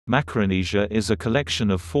Macaronesia is a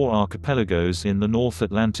collection of 4 archipelagos in the North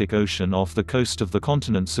Atlantic Ocean off the coast of the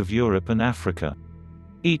continents of Europe and Africa.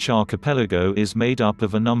 Each archipelago is made up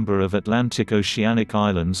of a number of Atlantic oceanic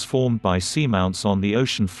islands formed by seamounts on the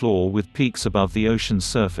ocean floor with peaks above the ocean's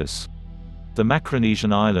surface. The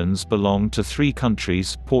Macaronesian islands belong to 3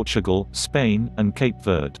 countries, Portugal, Spain, and Cape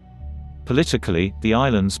Verde. Politically, the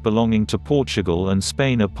islands belonging to Portugal and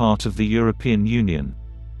Spain are part of the European Union.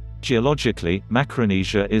 Geologically,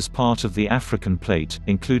 Macaronesia is part of the African plate,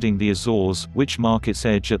 including the Azores, which mark its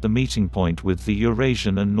edge at the meeting point with the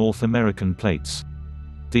Eurasian and North American plates.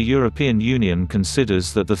 The European Union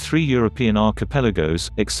considers that the 3 European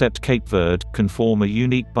archipelagos, except Cape Verde, can form a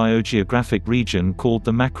unique biogeographic region called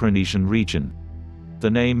the Macaronesian region.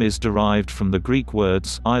 The name is derived from the Greek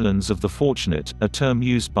words, islands of the fortunate, a term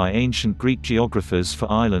used by ancient Greek geographers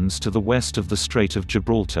for islands to the west of the Strait of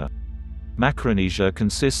Gibraltar. Macaronesia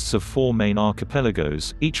consists of 4 main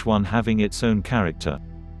archipelagos, each one having its own character.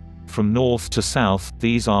 From north to south,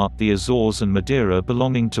 these are, the Azores and Madeira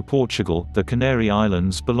belonging to Portugal, the Canary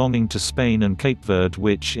Islands belonging to Spain and Cape Verde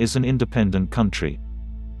which is an independent country.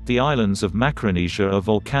 The islands of Macaronesia are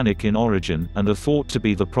volcanic in origin, and are thought to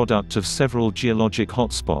be the product of several geologic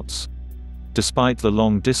hotspots. Despite the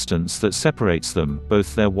long distance that separates them,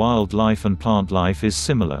 both their wildlife and plant life is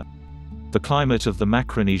similar. The climate of the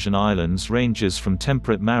Macaronesian islands ranges from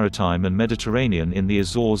temperate maritime and Mediterranean in the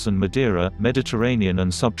Azores and Madeira, Mediterranean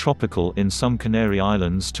and subtropical in some Canary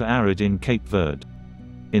Islands to arid in Cape Verde.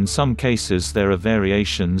 In some cases there are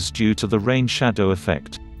variations due to the rain-shadow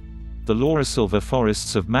effect. The laurisilva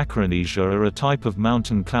forests of Macaronesia are a type of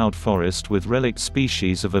mountain cloud forest with relict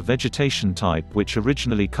species of a vegetation type which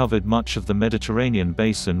originally covered much of the Mediterranean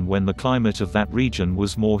basin when the climate of that region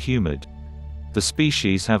was more humid. The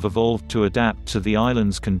species have evolved to adapt to the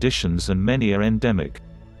island's conditions and many are endemic.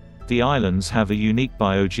 The islands have a unique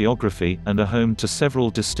biogeography, and are home to several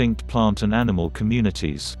distinct plant and animal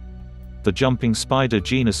communities. The jumping spider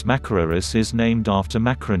genus Macaronesia is named after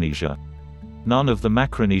Macaronesia. None of the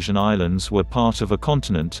Macaronesian islands were part of a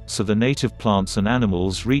continent, so the native plants and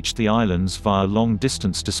animals reached the islands via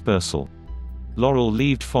long-distance dispersal.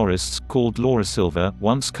 Laurel-leaved forests, called laurisilva,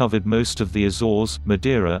 once covered most of the Azores,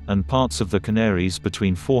 Madeira, and parts of the Canaries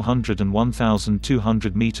between 400 and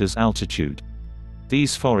 1,200 meters altitude.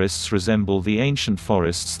 These forests resemble the ancient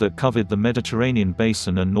forests that covered the Mediterranean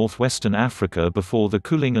basin and northwestern Africa before the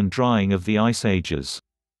cooling and drying of the ice ages.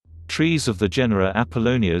 Trees of the genera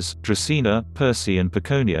Apollonias, Dracaena, Persei and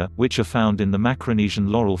Piconia, which are found in the Macaronesian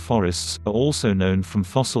laurel forests, are also known from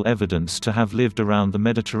fossil evidence to have lived around the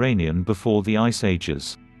Mediterranean before the ice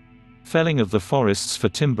ages. Felling of the forests for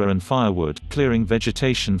timber and firewood, clearing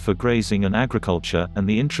vegetation for grazing and agriculture, and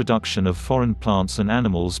the introduction of foreign plants and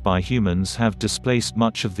animals by humans have displaced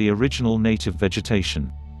much of the original native vegetation.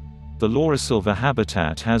 The laurisilva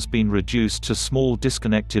habitat has been reduced to small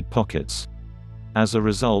disconnected pockets. As a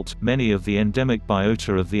result, many of the endemic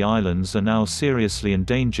biota of the islands are now seriously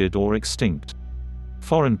endangered or extinct.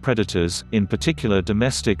 Foreign predators, in particular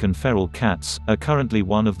domestic and feral cats, are currently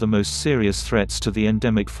one of the most serious threats to the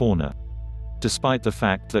endemic fauna. Despite the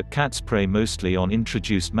fact that cats prey mostly on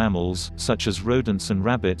introduced mammals, such as rodents and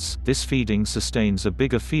rabbits, this feeding sustains a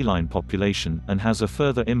bigger feline population, and has a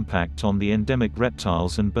further impact on the endemic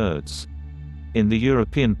reptiles and birds. In the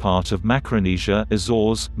European part of Macaronesia,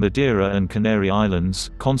 Azores, Madeira and Canary Islands,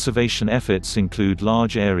 conservation efforts include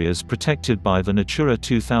large areas protected by the Natura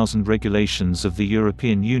 2000 regulations of the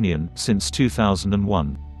European Union, since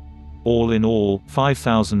 2001. All in all,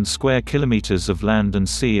 5,000 square kilometers of land and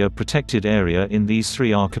sea are protected area in these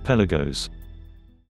 3 archipelagos.